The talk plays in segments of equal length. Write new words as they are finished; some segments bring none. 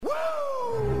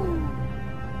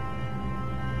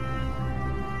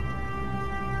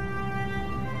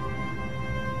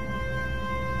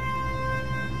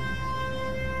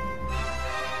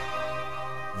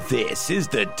This is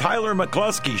the Tyler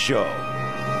McClosky Show.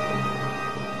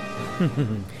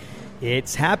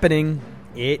 It's happening.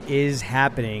 It is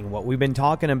happening. What we've been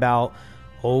talking about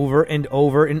over and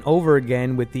over and over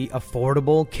again with the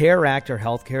Affordable Care Act, or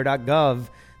healthcare.gov,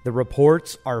 the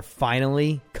reports are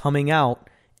finally coming out.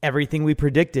 Everything we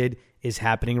predicted is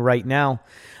happening right now.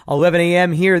 11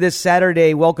 a.m. here this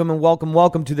Saturday. Welcome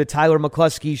to the Tyler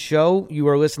McClosky Show. You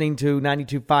are listening to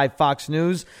 92.5 Fox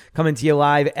News, coming to you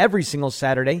live every single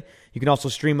Saturday. You can also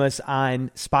stream us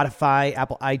on Spotify,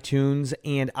 Apple iTunes,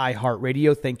 and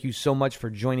iHeartRadio. Thank you so much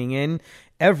for joining in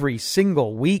every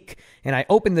single week. And I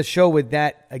opened the show with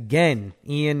that again.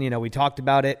 Ian, we talked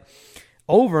about it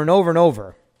over and over and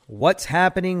over. What's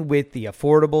happening with the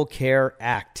Affordable Care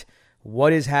Act?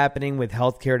 What is happening with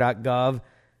healthcare.gov?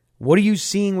 What are you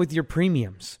seeing with your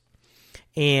premiums?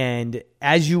 And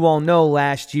as you all know,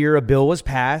 last year a bill was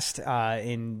passed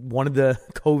in one of the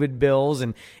COVID bills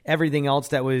and everything else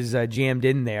that was jammed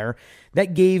in there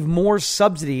that gave more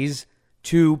subsidies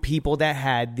to people that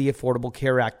had the Affordable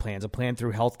Care Act plans, a plan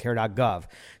through healthcare.gov.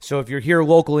 So if you're here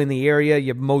local in the area,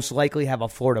 you most likely have a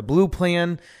Florida Blue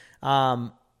plan.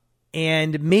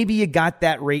 And maybe you got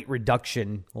that rate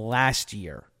reduction last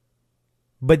year.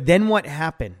 But then what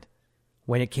happened?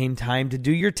 When it came time to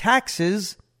do your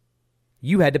taxes,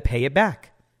 you had to pay it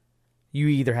back. You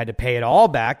either had to pay it all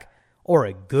back or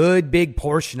a good big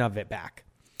portion of it back.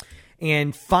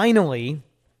 And finally,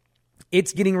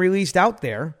 it's getting released out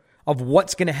there of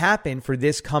what's going to happen for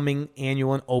this coming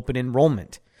annual and open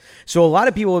enrollment. So a lot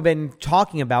of people have been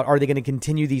talking about, are they going to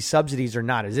continue these subsidies or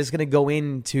not? Is this going to go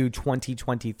into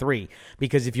 2023?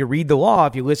 Because if you read the law,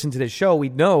 if you listen to the show, we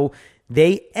know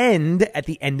they end at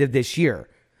the end of this year.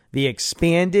 The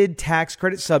expanded tax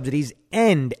credit subsidies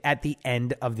end at the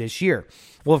end of this year.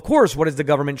 Well, of course, what is the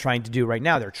government trying to do right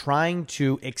now? They're trying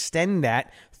to extend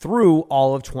that through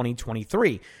all of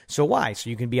 2023. So why? So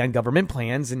you can be on government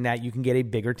plans and that you can get a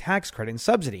bigger tax credit and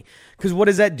subsidy. Because what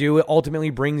does that do? It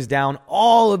ultimately brings down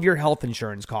all of your health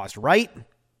insurance costs, right?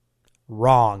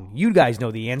 Wrong. You guys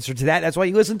know the answer to that. That's why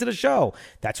you listen to the show.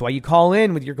 That's why you call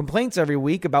in with your complaints every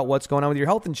week about what's going on with your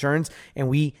health insurance, and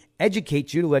we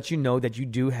educate you to let you know that you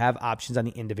do have options on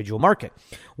the individual market.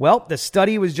 Well, the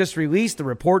study was just released. The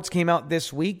reports came out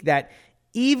this week that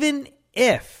even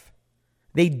if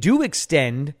they do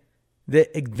extend the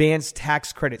advanced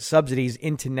tax credit subsidies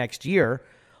into next year,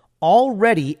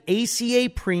 already ACA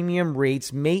premium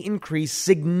rates may increase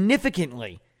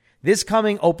significantly this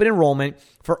coming open enrollment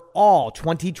for all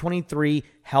 2023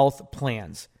 health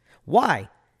plans. Why?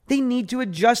 They need to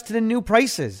adjust to the new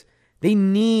prices. They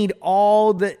need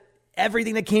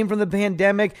everything that came from the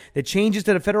pandemic, the changes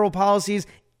to the federal policies,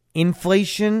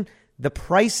 inflation, the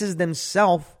prices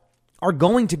themselves are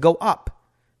going to go up.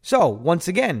 So once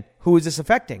again, who is this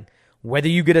affecting? Whether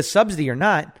you get a subsidy or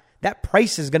not, that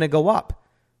price is going to go up.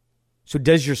 So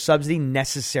does your subsidy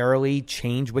necessarily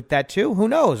change with that too? Who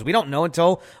knows? We don't know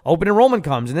until open enrollment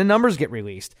comes and the numbers get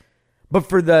released. But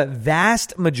for the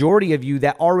vast majority of you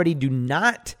that already do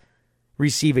not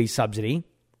receive a subsidy,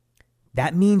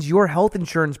 that means your health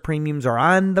insurance premiums are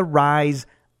on the rise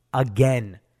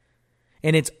again.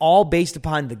 And it's all based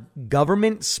upon the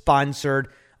government-sponsored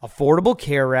Affordable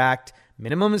Care Act,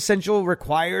 minimum essential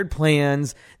required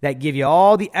plans that give you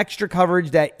all the extra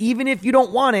coverage that even if you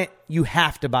don't want it, you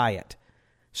have to buy it.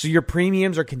 So your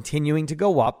premiums are continuing to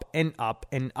go up and up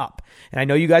and up. And I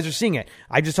know you guys are seeing it.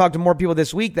 I just talked to more people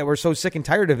this week that were so sick and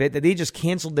tired of it that they just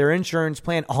canceled their insurance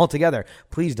plan altogether.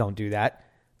 Please don't do that.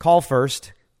 Call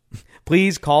first.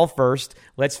 Please call first.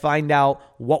 Let's find out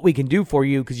what we can do for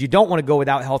you because you don't want to go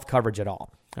without health coverage at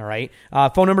all. All right.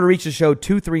 Phone number to reach the show,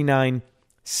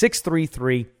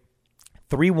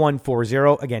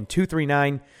 239-633-3140. Again,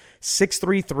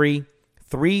 239-633-3140.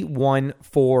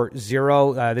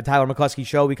 The Tyler McClosky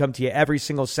Show. We come to you every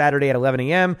single Saturday at 11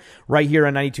 a.m. right here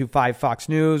on 92.5 Fox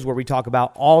News, where we talk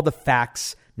about all the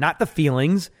facts, not the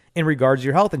feelings, in regards to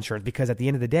your health insurance. Because at the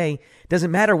end of the day, it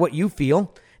doesn't matter what you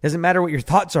feel. It doesn't matter what your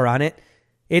thoughts are on it.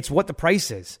 It's what the price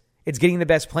is. It's getting the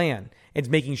best plan. It's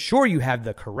making sure you have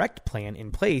the correct plan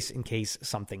in place in case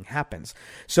something happens.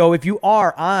 So if you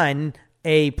are on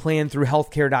a plan through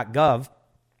healthcare.gov,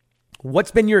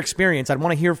 what's been your experience? I'd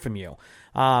want to hear from you.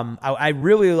 I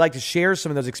really like to share some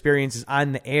of those experiences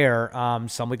on the air.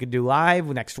 Some we could do live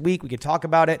next week. We could talk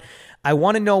about it. I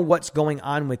want to know what's going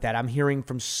on with that. I'm hearing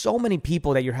from so many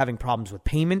people that you're having problems with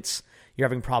payments. You're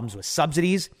having problems with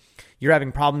subsidies. You're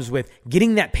having problems with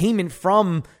getting that payment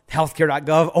from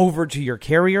healthcare.gov over to your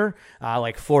carrier,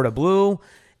 like Florida Blue.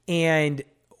 And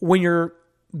when you're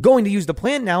going to use the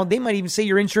plan now, they might even say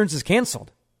your insurance is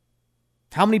canceled.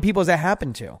 How many people has that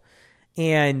happened to?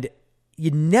 And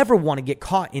you never want to get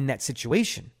caught in that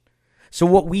situation. So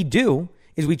what we do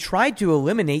is we try to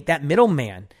eliminate that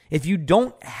middleman. If you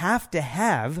don't have to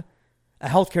have a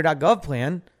healthcare.gov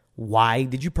plan, why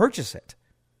did you purchase it?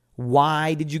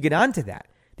 Why did you get onto that?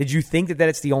 Did you think that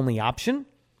it's the only option?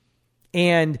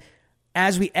 And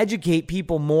as we educate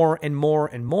people more and more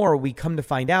and more, we come to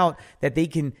find out that they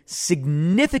can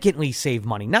significantly save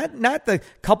money. Not the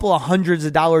couple of hundreds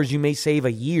of dollars you may save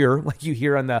a year, like you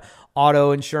hear on the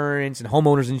auto insurance and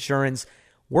homeowners insurance.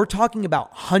 We're talking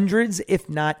about hundreds, if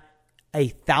not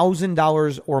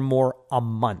 $1,000 or more a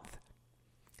month.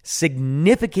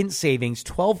 Significant savings,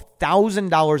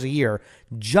 $12,000 a year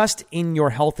just in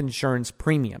your health insurance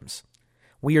premiums.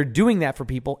 We are doing that for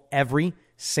people every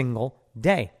single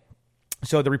day.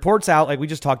 So the report's out, like we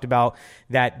just talked about,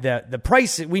 that the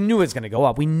price, we knew it was going to go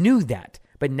up. We knew that.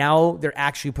 But now they're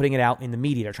actually putting it out in the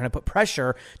media. They're trying to put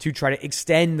pressure to try to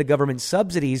extend the government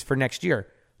subsidies for next year.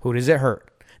 Who does it hurt?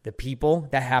 The people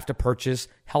that have to purchase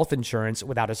health insurance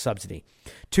without a subsidy.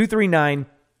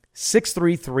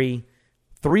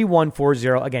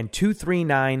 239-633-3140. Again,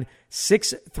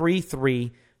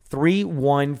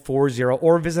 239-633-3140.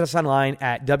 Or visit us online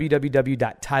at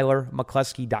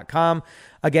www.tylermcclosky.com.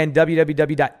 Again,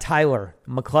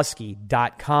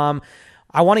 www.tylermcclosky.com.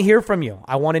 I want to hear from you.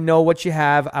 I want to know what you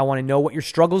have. I want to know what your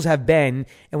struggles have been.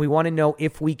 And we want to know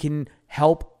if we can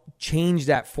help change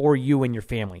that for you and your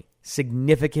family.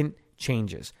 Significant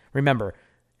changes. Remember,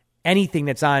 anything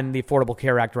that's on the Affordable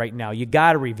Care Act right now, you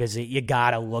got to revisit. You got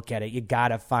to look at it. You got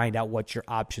to find out what your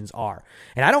options are.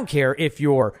 And I don't care if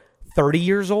you're 30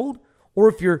 years old or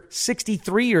if you're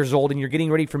 63 years old and you're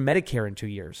getting ready for Medicare in 2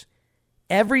 years.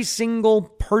 Every single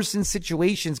person's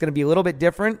situation is going to be a little bit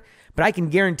different, but I can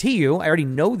guarantee you, I already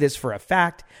know this for a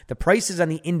fact, the prices on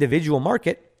the individual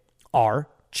market are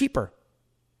cheaper.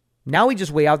 Now we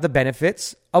just weigh out the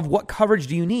benefits of what coverage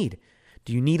do you need.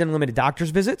 Do you need unlimited doctor's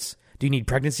visits? Do you need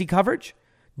pregnancy coverage?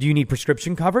 Do you need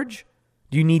prescription coverage?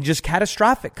 Do you need just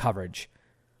catastrophic coverage?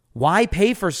 Why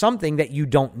pay for something that you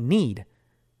don't need?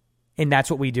 And that's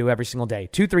what we do every single day.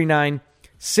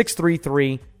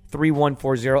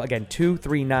 239-633-3140. Again,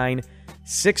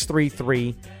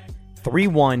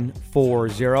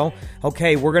 239-633-3140.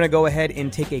 Okay, we're going to go ahead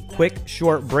and take a quick,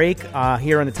 short break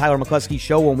here on the Tyler McClosky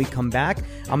Show. When we come back,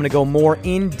 I'm going to go more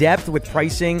in depth with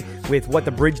pricing, with what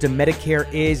the bridge to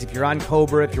Medicare is. If you're on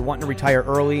COBRA, if you're wanting to retire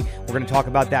early, we're going to talk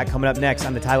about that coming up next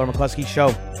on the Tyler McClosky Show.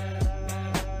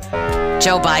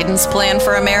 Joe Biden's plan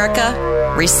for America?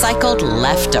 Recycled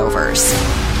leftovers.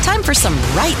 Time for some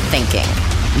right thinking.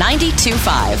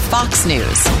 92.5 Fox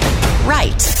News.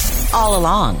 Right all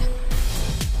along.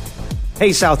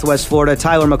 Hey, Southwest Florida,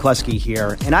 Tyler McClosky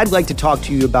here, and I'd like to talk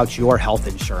to you about your health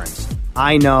insurance.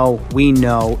 I know, we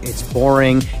know, it's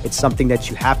boring, it's something that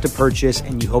you have to purchase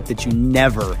and you hope that you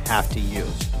never have to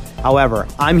use. However,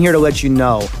 I'm here to let you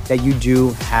know that you do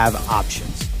have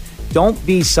options. Don't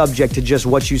be subject to just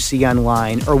what you see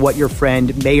online or what your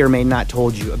friend may or may not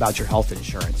told you about your health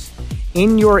insurance.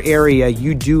 In your area,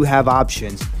 you do have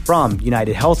options from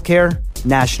United Healthcare,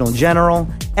 National General,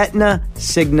 Aetna,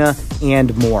 Cigna,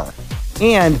 and more.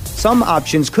 And some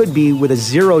options could be with a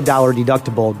 $0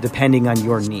 deductible depending on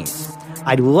your needs.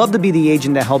 I'd love to be the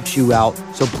agent that helps you out,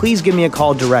 so please give me a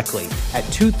call directly at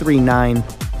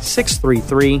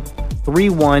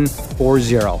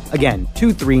 239-633-3140. Again,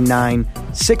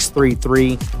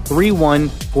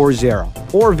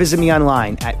 239-633-3140. Or visit me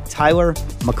online at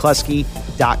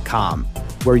tylermcclosky.com,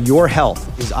 where your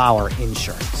health is our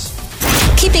insurance.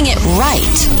 Keeping it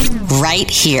right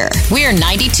here. We're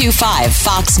 92.5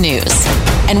 Fox News.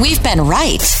 And we've been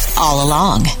right all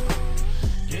along.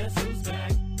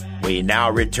 We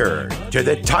now return to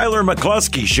the Tyler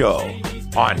McClosky Show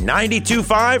on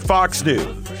 92.5 Fox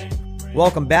News.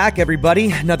 Welcome back,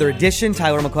 everybody. Another edition,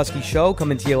 Tyler McClosky Show,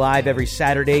 coming to you live every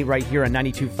Saturday right here on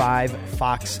 92.5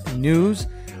 Fox News.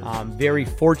 Very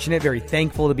fortunate, very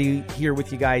thankful to be here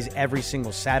with you guys every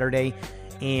single Saturday.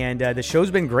 And the show's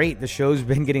been great. The show's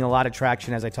been getting a lot of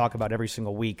traction, as I talk about every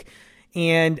single week.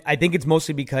 And I think it's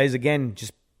mostly because, again,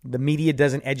 just the media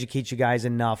doesn't educate you guys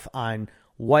enough on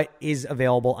what is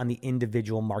available on the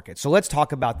individual market. So let's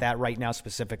talk about that right now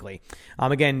specifically.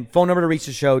 Again, phone number to reach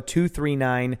the show,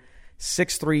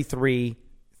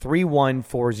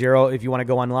 239-633-3140. If you want to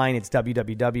go online, it's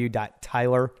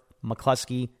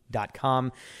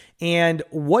www.tylermcclosky.com. And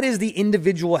what does the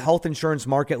individual health insurance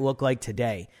market look like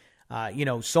today?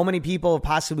 So many people have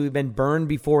possibly been burned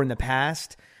before in the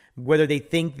past whether they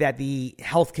think that the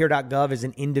healthcare.gov is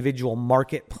an individual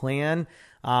market plan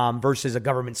versus a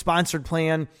government-sponsored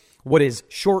plan. What is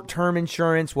short-term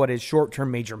insurance? What is short-term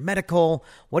major medical?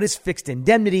 What is fixed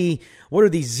indemnity? What are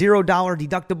these $0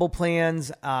 deductible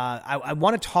plans? I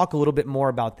want to talk a little bit more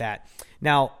about that.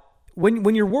 Now,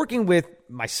 when you're working with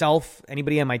myself,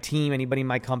 anybody on my team, anybody in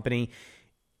my company,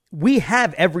 we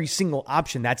have every single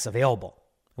option that's available.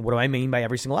 And what do I mean by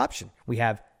every single option? We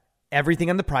have everything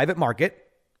on the private market,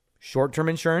 short-term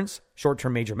insurance,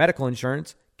 short-term major medical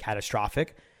insurance,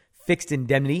 catastrophic, fixed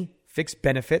indemnity, fixed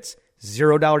benefits,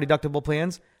 $0 deductible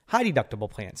plans, high deductible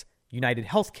plans, United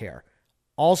Healthcare,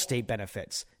 Allstate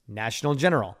benefits, National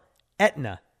General,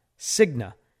 Aetna,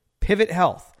 Cigna, Pivot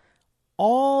Health,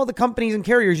 all the companies and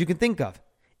carriers you can think of.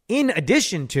 In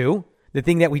addition to the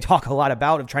thing that we talk a lot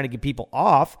about of trying to get people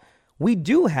off, we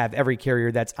do have every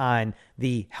carrier that's on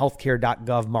the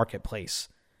healthcare.gov marketplace.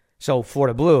 So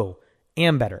Florida Blue,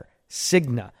 Ambetter,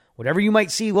 Cigna, whatever you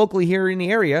might see locally here in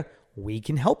the area, we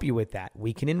can help you with that.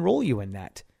 We can enroll you in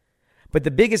that. But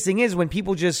the biggest thing is when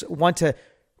people just want to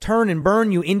turn and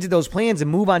burn you into those plans and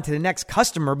move on to the next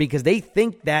customer because they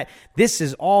think that this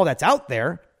is all that's out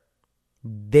there,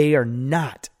 they are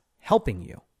not helping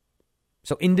you.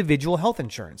 So individual health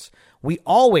insurance, we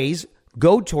always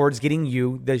go towards getting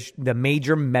you the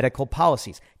major medical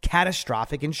policies,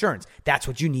 catastrophic insurance. That's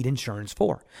what you need insurance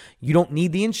for. You don't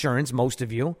need the insurance, most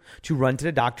of you, to run to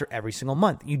the doctor every single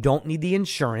month. You don't need the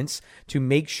insurance to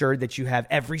make sure that you have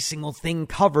every single thing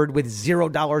covered with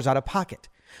 $0 out of pocket.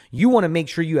 You want to make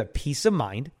sure you have peace of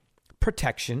mind,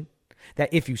 protection,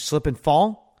 that if you slip and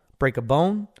fall, break a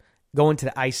bone, go into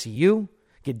the ICU,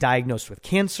 get diagnosed with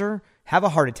cancer, have a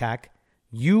heart attack,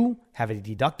 you have a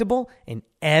deductible and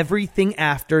everything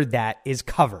after that is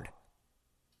covered.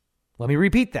 Let me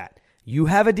repeat that. You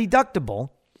have a deductible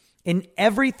and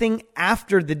everything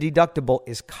after the deductible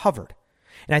is covered.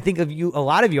 And I think I know a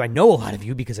lot of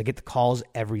you because I get the calls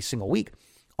every single week,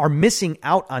 are missing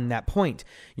out on that point.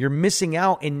 You're missing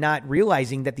out in not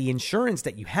realizing that the insurance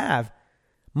that you have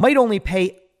might only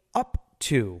pay up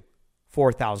to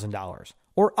 $4,000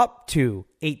 or up to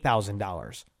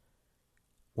 $8,000.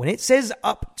 When it says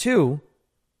up to,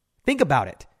 think about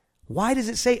it. Why does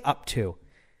it say up to?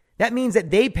 That means that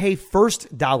they pay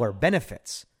first dollar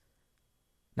benefits.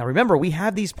 Now remember, we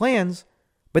have these plans,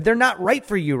 but they're not right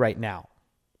for you right now.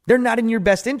 They're not in your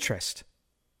best interest.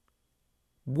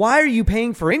 Why are you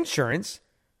paying for insurance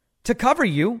to cover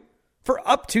you for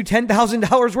up to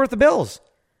 $10,000 worth of bills?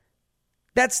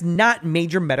 That's not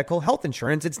major medical health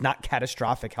insurance. It's not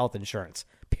catastrophic health insurance.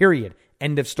 Period.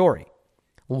 End of story.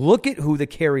 Look at who the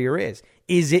carrier is.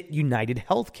 Is it United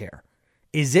Healthcare?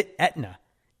 Is it Aetna?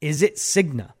 Is it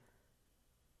Cigna?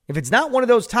 If it's not one of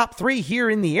those top three here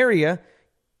in the area,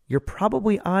 you're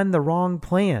probably on the wrong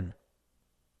plan.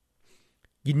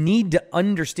 You need to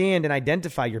understand and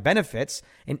identify your benefits.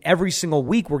 And every single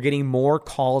week, we're getting more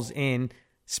calls in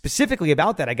specifically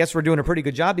about that. I guess we're doing a pretty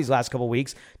good job these last couple of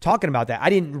weeks talking about that. I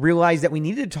didn't realize that we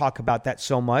needed to talk about that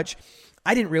so much.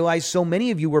 I didn't realize so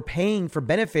many of you were paying for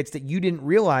benefits that you didn't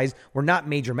realize were not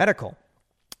major medical.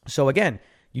 So again,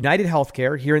 United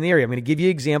Healthcare here in the area. I'm going to give you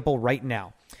an example right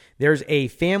now. There's a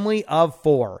family of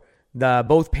four.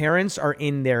 Both parents are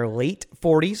in their late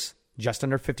 40s, just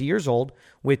under 50 years old,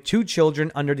 with two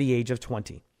children under the age of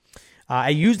 20. I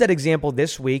used that example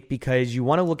this week because you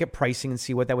want to look at pricing and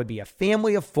see what that would be. A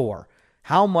family of four.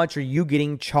 How much are you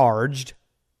getting charged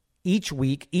each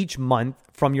week, each month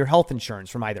from your health insurance,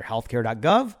 from either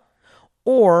healthcare.gov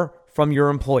or from your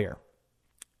employer?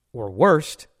 Or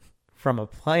worst, from a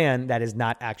plan that is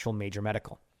not actual major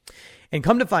medical. And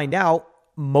come to find out,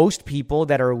 most people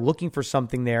that are looking for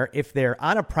something there, if they're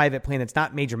on a private plan that's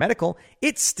not major medical,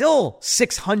 it's still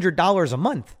 $600 a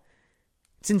month.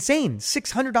 It's insane.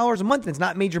 $600 a month and it's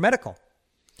not major medical.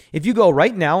 If you go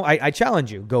right now, I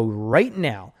challenge you, go right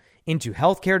now into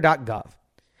healthcare.gov.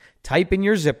 Type in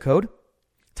your zip code.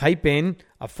 Type in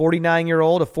a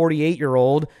 49-year-old, a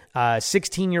 48-year-old, a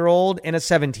 16-year-old, and a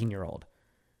 17-year-old.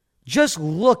 Just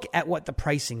look at what the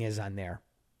pricing is on there.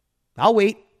 I'll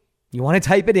wait. You want to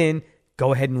type it in,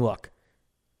 go ahead and look.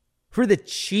 For the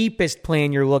cheapest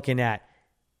plan you're looking at,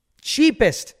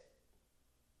 cheapest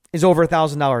is over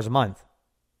 $1,000 a month.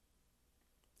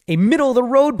 A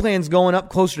middle-of-the-road plan's going up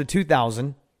closer to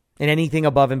 $2,000 and anything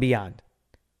above and beyond.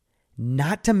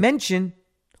 Not to mention,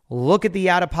 look at the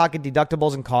out-of-pocket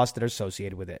deductibles and costs that are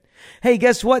associated with it. Hey,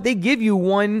 guess what? They give you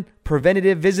one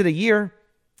preventative visit a year.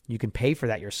 You can pay for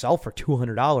that yourself for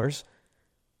 $200.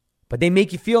 But they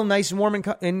make you feel nice and warm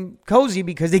and cozy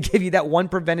because they give you that one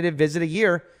preventative visit a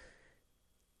year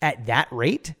at that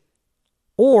rate.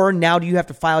 Or now do you have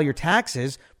to file your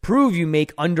taxes, prove you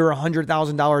make under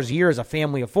 $100,000 a year as a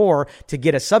family of four to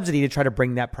get a subsidy to try to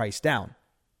bring that price down?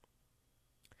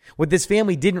 What this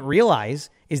family didn't realize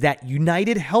is that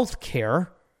United Healthcare,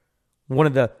 one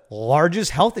of the largest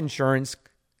health insurance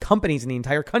companies in the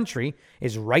entire country,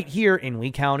 is right here in Lee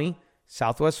County,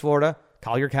 Southwest Florida,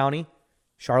 Collier County,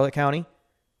 Charlotte County.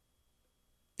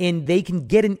 And they can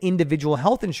get an individual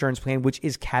health insurance plan, which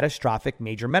is catastrophic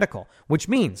major medical, which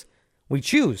means we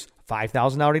choose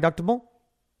 $5,000 deductible,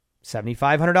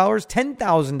 $7,500,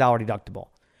 $10,000 deductible.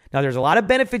 Now, there's a lot of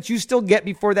benefits you still get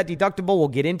before that deductible. We'll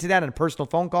get into that in a personal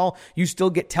phone call. You still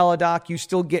get teledoc. You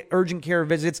still get urgent care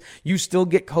visits. You still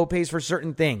get copays for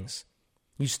certain things.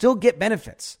 You still get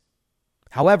benefits.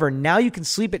 However, now you can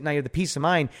sleep at night with the peace of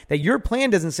mind that your plan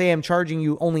doesn't say I'm charging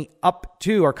you only up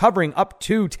to or covering up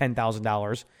to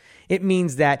 $10,000. It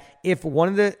means that if one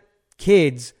of the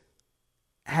kids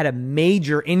had a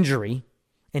major injury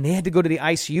and they had to go to the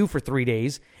ICU for 3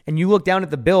 days, and you look down at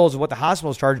the bills of what the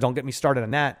hospitals charge, don't get me started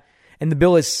on that, and the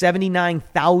bill is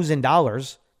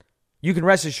 $79,000, you can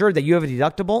rest assured that you have a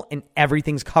deductible and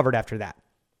everything's covered after that.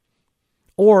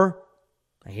 Or,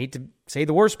 I hate to say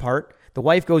the worst part, the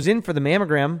wife goes in for the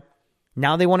mammogram.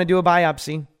 Now they want to do a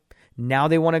biopsy. Now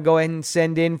they want to go ahead and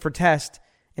send in for test,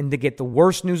 and to get the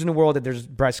worst news in the world that there's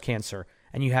breast cancer,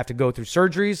 and you have to go through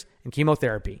surgeries and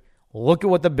chemotherapy. Look at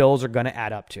what the bills are going to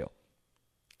add up to.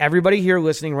 Everybody here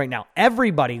listening right now,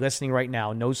 everybody listening right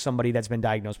now knows somebody that's been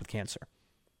diagnosed with cancer.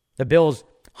 The bill's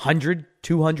 $100,000,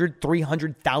 $200,000,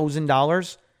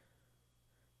 $300,000.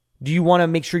 Do you want to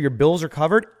make sure your bills are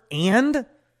covered and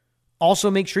also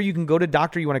make sure you can go to the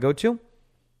doctor you want to go to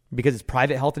because it's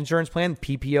private health insurance plan,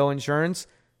 PPO insurance,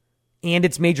 and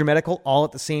it's major medical all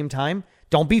at the same time?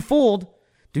 Don't be fooled.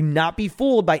 Do not be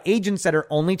fooled by agents that are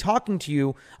only talking to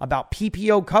you about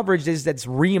PPO coverage that's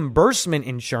reimbursement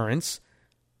insurance.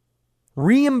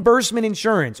 Reimbursement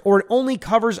insurance, or it only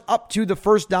covers up to the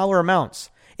first dollar amounts.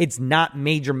 It's not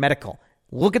major medical.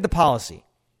 Look at the policy.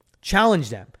 Challenge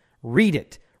them. Read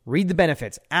it. Read the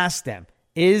benefits. Ask them,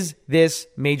 is this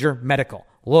major medical?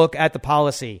 Look at the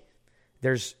policy.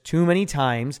 There's too many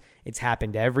times it's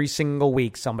happened every single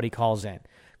week somebody calls in.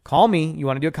 Call me. You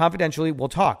want to do it confidentially? We'll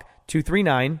talk.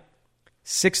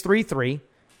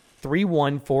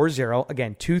 239-633-3140.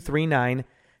 Again,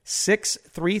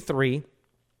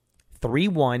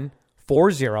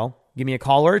 239-633-3140. Give me a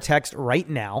call or a text right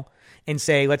now and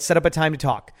say, let's set up a time to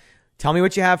talk. Tell me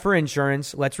what you have for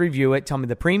insurance. Let's review it. Tell me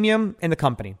the premium and the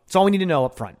company. That's all we need to know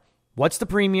up front. What's the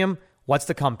premium? What's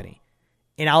the company?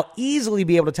 And I'll easily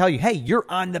be able to tell you, hey, you're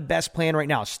on the best plan right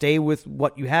now. Stay with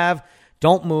what you have.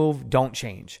 Don't move. Don't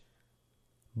change.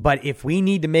 But if we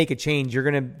need to make a change, you're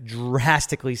going to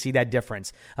drastically see that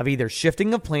difference of either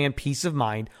shifting of plan, peace of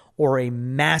mind, or a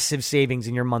massive savings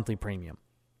in your monthly premium.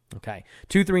 Okay,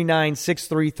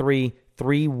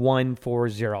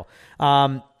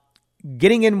 239-633-3140.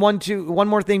 Getting in one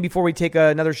more thing before we take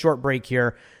another short break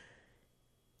here.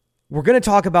 We're going to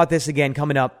talk about this again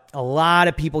coming up. A lot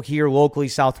of people here locally,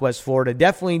 Southwest Florida,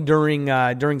 definitely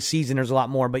during season, there's a lot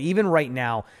more. But even right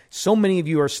now, so many of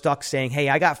you are stuck saying, hey,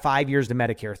 I got 5 years to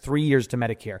Medicare, 3 years to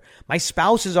Medicare. My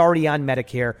spouse is already on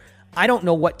Medicare. I don't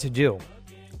know what to do.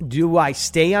 Do I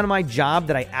stay on my job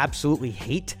that I absolutely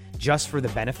hate just for the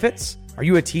benefits? Are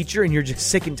you a teacher and you're just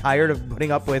sick and tired of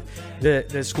putting up with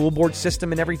the school board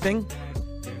system and everything?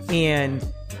 And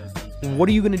what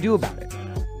are you going to do about it?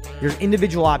 There's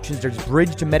individual options. There's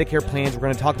bridge to Medicare plans. We're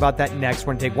going to talk about that next.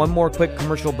 We're going to take one more quick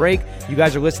commercial break. You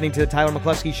guys are listening to the Tyler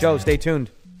McClosky Show. Stay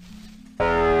tuned.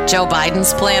 Joe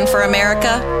Biden's plan for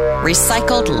America?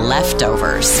 Recycled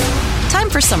leftovers.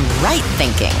 Time for some right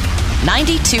thinking.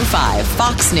 92.5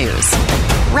 Fox News.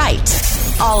 Right.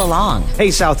 All along.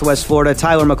 Hey, Southwest Florida,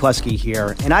 Tyler McClosky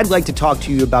here, and I'd like to talk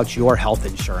to you about your health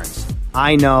insurance.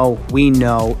 I know, we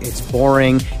know, it's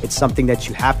boring. It's something that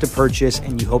you have to purchase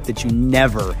and you hope that you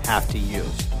never have to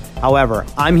use. However,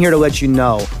 I'm here to let you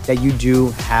know that you do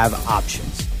have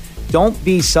options. Don't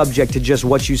be subject to just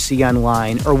what you see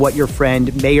online or what your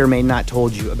friend may or may not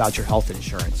told you about your health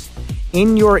insurance.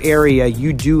 In your area,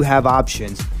 you do have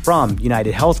options from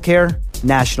United Healthcare,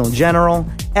 National General,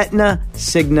 Aetna,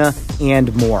 Cigna,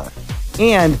 and more.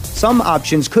 And some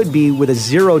options could be with a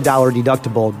 $0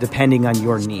 deductible depending on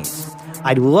your needs.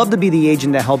 I'd love to be the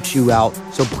agent that helps you out,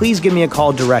 so please give me a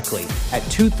call directly at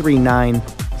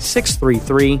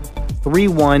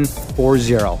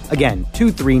 239-633-3140. Again,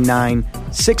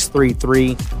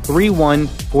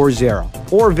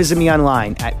 239-633-3140. Or visit me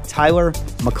online at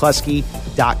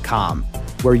tylermcclosky.com,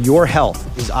 where your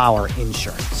health is our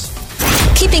insurance.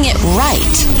 Keeping it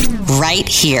right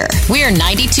here. We're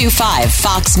 92.5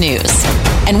 Fox News.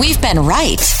 And we've been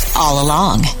right all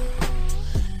along.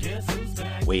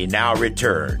 We now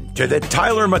return to the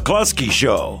Tyler McClosky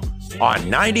Show on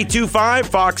 92.5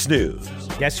 Fox News.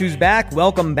 Guess who's back?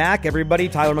 Welcome back, everybody.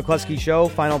 Tyler McClosky Show,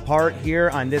 final part here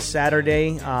on this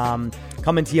Saturday.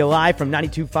 Coming to you live from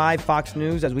 92.5 Fox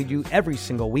News, as we do every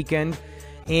single weekend.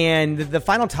 And the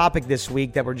final topic this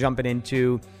week that we're jumping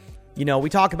into, you know, we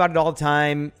talk about it all the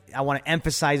time. I want to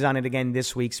emphasize on it again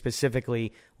this week,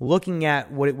 specifically looking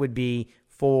at what it would be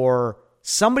for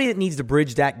somebody that needs to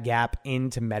bridge that gap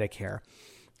into Medicare.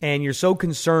 And you're so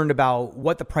concerned about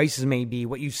what the prices may be,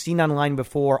 what you've seen online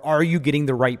before. Are you getting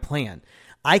the right plan?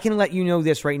 I can let you know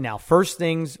this right now. First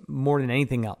things more than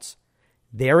anything else.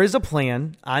 There is a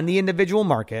plan on the individual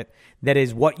market that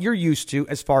is what you're used to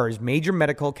as far as major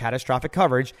medical catastrophic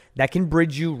coverage that can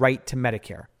bridge you right to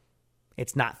Medicare.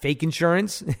 It's not fake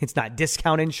insurance. It's not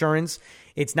discount insurance.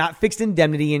 It's not fixed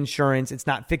indemnity insurance. It's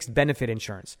not fixed benefit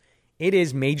insurance. It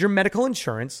is major medical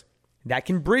insurance that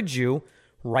can bridge you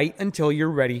right until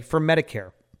you're ready for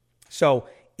Medicare. So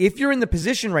if you're in the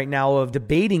position right now of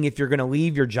debating if you're going to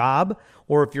leave your job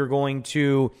or if you're going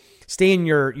to stay in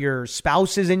your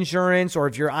spouse's insurance, or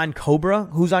if you're on Cobra,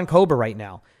 who's on Cobra right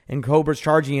now? And Cobra's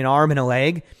charging you an arm and a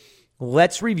leg.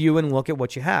 Let's review and look at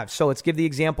what you have. So let's give the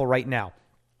example right now.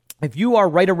 If you are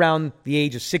right around the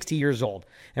age of 60 years old,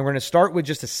 and we're going to start with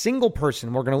just a single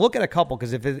person, we're going to look at a couple,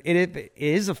 because if it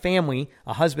is a family,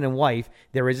 a husband and wife,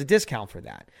 there is a discount for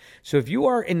that. So if you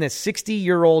are in the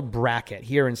 60-year-old bracket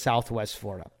here in Southwest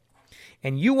Florida,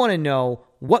 and you want to know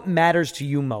what matters to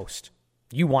you most,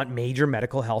 you want major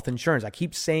medical health insurance. I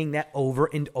keep saying that over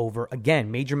and over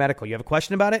again. Major medical. You have a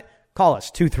question about it? Call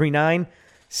us,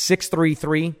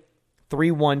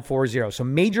 239-633-3140. So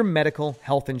major medical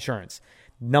health insurance.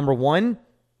 Number one,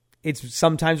 it's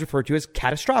sometimes referred to as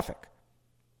catastrophic.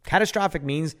 Catastrophic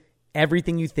means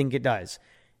everything you think it does.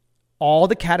 All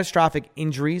the catastrophic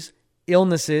injuries,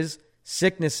 illnesses,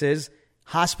 sicknesses,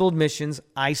 hospital admissions,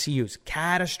 ICUs,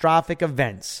 catastrophic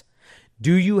events.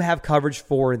 Do you have coverage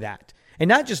for that? And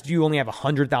not just do you only have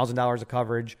 $100,000 of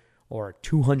coverage or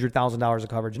 $200,000 of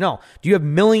coverage. No. Do you have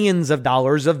millions of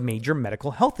dollars of major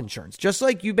medical health insurance, just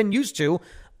like you've been used to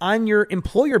on your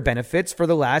employer benefits for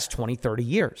the last 20, 30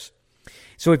 years?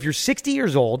 So if you're 60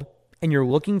 years old and you're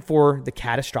looking for the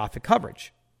catastrophic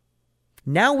coverage,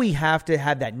 now we have to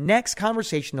have that next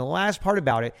conversation, the last part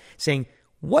about it, saying,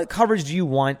 what coverage do you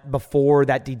want before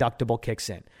that deductible kicks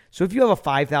in? So if you have a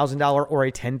 $5,000 or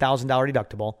a $10,000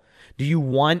 deductible, do you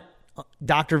want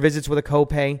doctor visits with a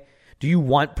copay? Do you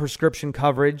want prescription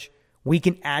coverage? We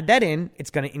can add that in. It's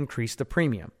going to increase the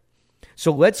premium.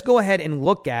 So let's go ahead and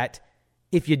look at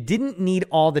if you didn't need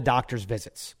all the doctor's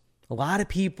visits. A lot of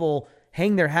people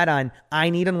hang their hat on,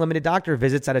 I need unlimited doctor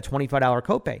visits at a $25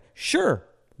 copay. Sure,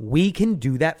 we can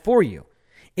do that for you.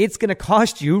 It's going to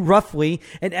cost you roughly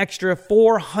an extra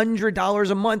 $400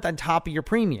 a month on top of your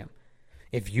premium.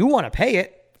 If you want to pay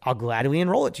it, I'll gladly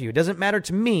enroll it to you. It doesn't matter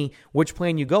to me which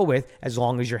plan you go with as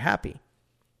long as you're happy.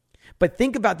 But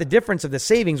think about the difference of the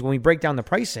savings when we break down the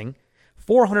pricing.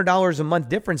 $400 a month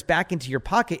difference back into your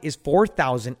pocket is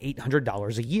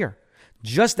 $4,800 a year.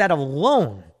 Just that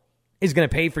alone is going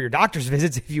to pay for your doctor's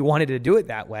visits if you wanted to do it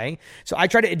that way. So I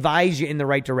try to advise you in the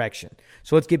right direction.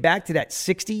 So let's get back to that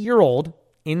 60-year-old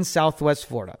in Southwest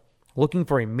Florida looking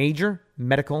for a major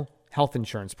medical health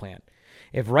insurance plan.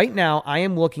 If right now I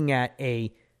am looking at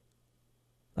we're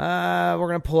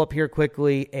going to pull up here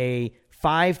quickly, a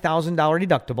 $5,000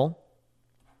 deductible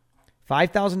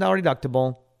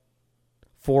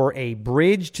for a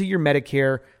bridge to your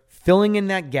Medicare, filling in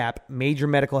that gap, major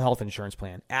medical health insurance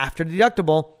plan. After the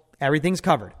deductible, everything's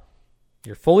covered.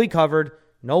 You're fully covered,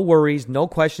 no worries, no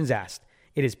questions asked.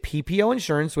 It is PPO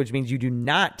insurance, which means you do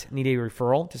not need a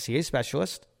referral to see a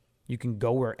specialist. You can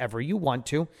go wherever you want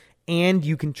to, and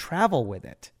you can travel with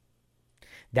it.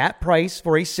 That price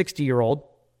for a 60-year-old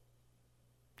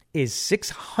is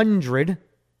 $610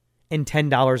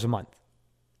 a month.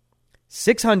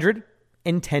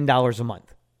 $610 a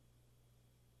month.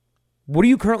 What are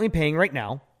you currently paying right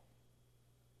now?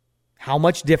 How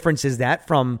much difference is that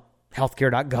from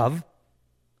healthcare.gov,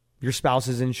 your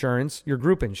spouse's insurance, your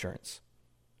group insurance?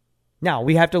 Now,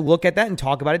 we have to look at that and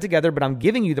talk about it together, but I'm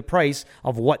giving you the price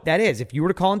of what that is. If you were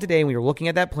to call in today and we were looking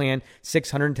at that plan,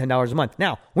 $610 a month.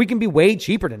 Now, we can be way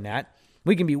cheaper than that.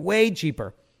 We can be way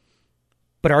cheaper.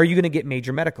 But are you going to get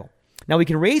major medical? Now, we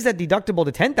can raise that deductible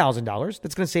to $10,000.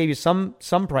 That's going to save you some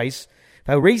price. If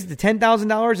I raise it to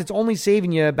 $10,000, it's only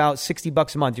saving you about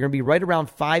 $60 a month. You're going to be right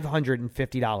around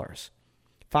 $550.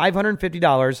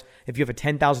 $550 if you have a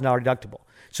 $10,000 deductible.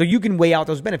 So you can weigh out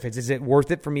those benefits. Is it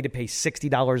worth it for me to pay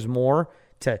 $60 more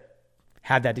to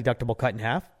have that deductible cut in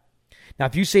half? Now,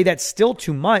 if you say that's still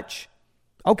too much,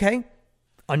 okay,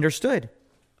 understood.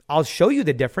 I'll show you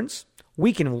the difference.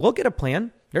 We can look at a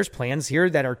plan. There's plans here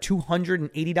that are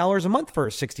 $280 a month for a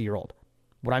 60-year-old.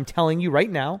 What I'm telling you right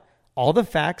now, all the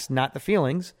facts, not the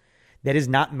feelings, that is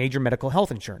not major medical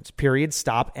health insurance. Period.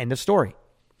 Stop. End of story.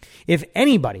 If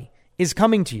anybody is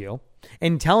coming to you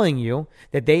and telling you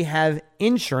that they have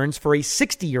insurance for a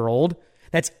 60-year-old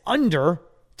that's under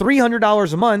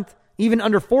 $300 a month, even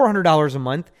under $400 a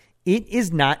month, it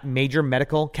is not major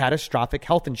medical catastrophic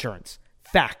health insurance.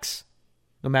 Facts.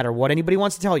 No matter what anybody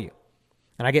wants to tell you.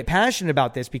 And I get passionate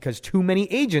about this because too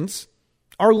many agents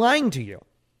are lying to you.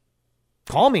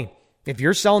 Call me. If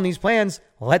you're selling these plans,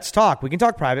 let's talk. We can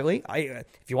talk privately.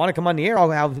 If you want to come on the air,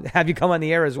 I'll have you come on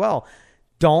the air as well.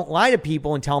 Don't lie to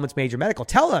people and tell them it's major medical.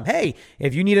 Tell them, hey,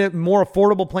 if you need a more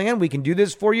affordable plan, we can do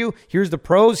this for you. Here's the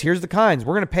pros. Here's the cons.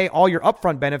 We're going to pay all your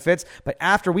upfront benefits, but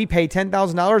after we pay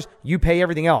 $10,000, you pay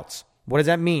everything else. What does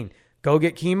that mean? Go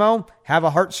get chemo, have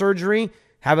a heart surgery,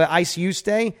 have an ICU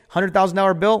stay,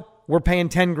 $100,000 bill. We're paying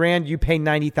 $10,000. You pay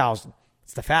 $90,000.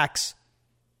 It's the facts.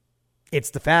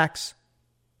 It's the facts.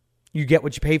 You get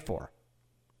what you pay for.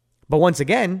 But once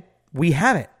again, we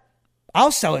have it.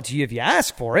 I'll sell it to you if you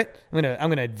ask for it. I'm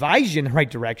gonna advise you in the right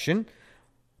direction.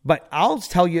 But I'll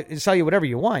sell you whatever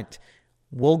you want.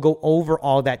 We'll go over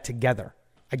all that together.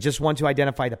 I just want to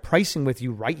identify the pricing with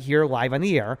you right here live on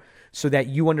the air so that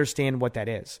you understand what that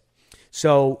is.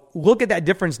 So look at that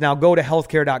difference now. Go to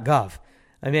healthcare.gov.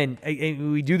 And then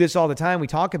we do this all the time. We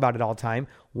talk about it all the time.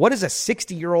 What does a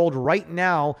 60-year-old right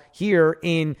now here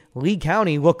in Lee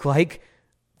County look like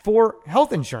for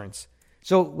health insurance?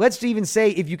 So let's even say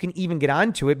if you can even get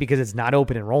onto it because it's not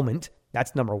open enrollment.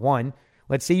 That's number one.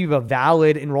 Let's say you have a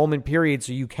valid enrollment period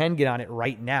so you can get on it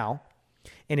right now.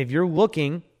 And if you're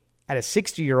looking at a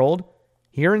 60-year-old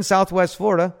here in Southwest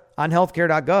Florida on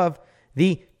healthcare.gov,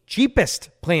 the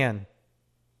cheapest plan,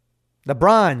 the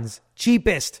bronze,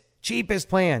 cheapest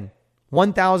plan,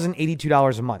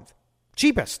 $1,082 a month.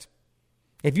 Cheapest.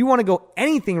 If you want to go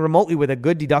anything remotely with a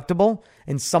good deductible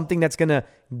and something that's going to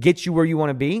get you where you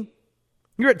want to be,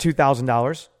 you're at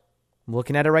 $2,000. I'm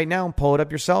looking at it right now. Pull it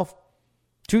up yourself.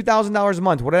 $2,000 a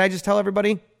month. What did I just tell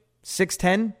everybody?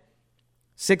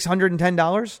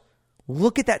 $610?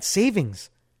 Look at that savings.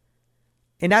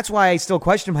 And that's why I still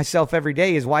question myself every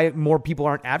day is why more people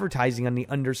aren't advertising on the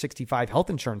under 65 health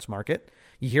insurance market.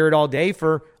 You hear it all day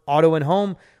for auto and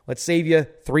home. Let's save you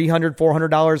 $300,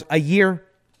 $400 a year.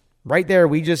 Right there,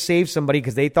 we just saved somebody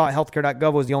because they thought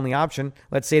healthcare.gov was the only option.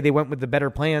 Let's say they went with the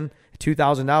better plan,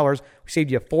 $2,000. We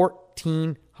saved you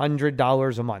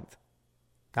 $1,400 a month.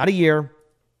 Not a year,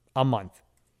 a month.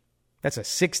 That's a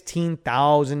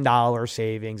 $16,000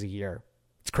 savings a year.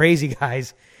 It's crazy,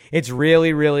 guys. It's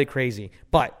really, really crazy.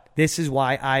 But this is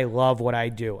why I love what I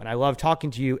do. And I love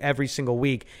talking to you every single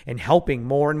week and helping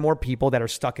more and more people that are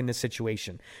stuck in this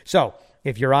situation. So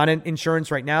if you're on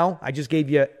insurance right now, I just gave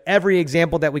you every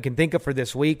example that we can think of for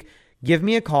this week. Give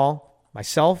me a call.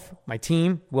 Myself, my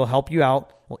team will help you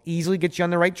out. We'll easily get you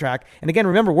on the right track. And again,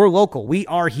 remember, we're local. We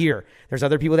are here. There's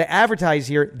other people that advertise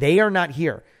here. They are not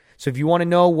here. So if you want to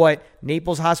know what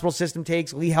Naples Hospital System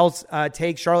takes, Lee Health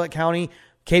takes, Charlotte County,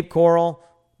 Cape Coral,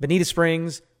 Bonita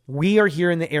Springs, we are here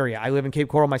in the area. I live in Cape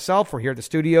Coral myself. We're here at the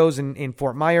studios in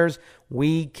Fort Myers.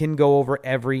 We can go over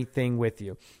everything with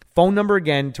you. Phone number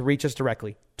again to reach us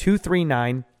directly,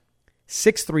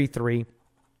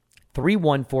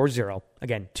 239-633-3140.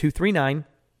 Again,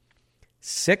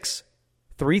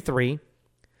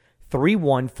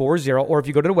 239-633-3140. Or if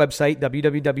you go to the website,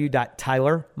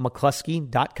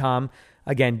 www.tylermcclosky.com.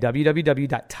 Again,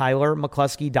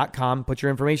 www.tylermcclosky.com. Put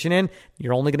your information in.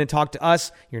 You're only going to talk to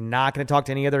us. You're not going to talk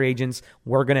to any other agents.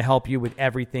 We're going to help you with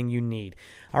everything you need.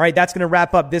 All right, that's going to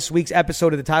wrap up this week's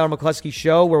episode of the Tyler McClosky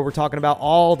Show, where we're talking about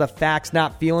all the facts,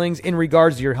 not feelings, in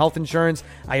regards to your health insurance.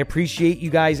 I appreciate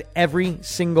you guys every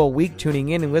single week tuning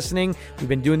in and listening. We've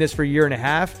been doing this for a year and a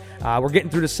half. We're getting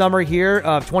through the summer here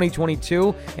of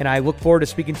 2022, and I look forward to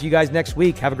speaking to you guys next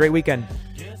week. Have a great weekend.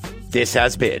 This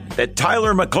has been the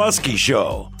Tyler McClosky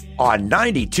Show on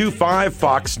 92.5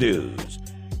 Fox News.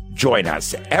 Join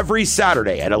us every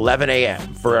Saturday at 11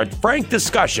 a.m. for a frank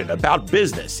discussion about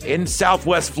business in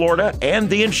Southwest Florida and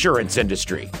the insurance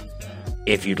industry.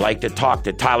 If you'd like to talk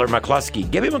to Tyler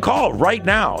McClosky, give him a call right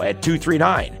now at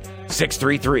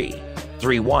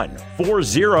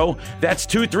 239-633-3140. That's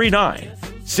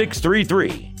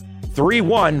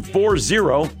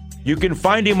 239-633-3140. You can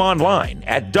find him online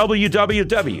at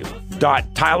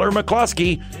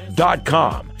www.tylermcclosky.com.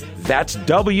 www.tylermcclosky.com. That's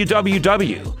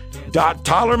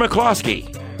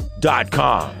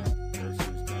www.tylermcclosky.com.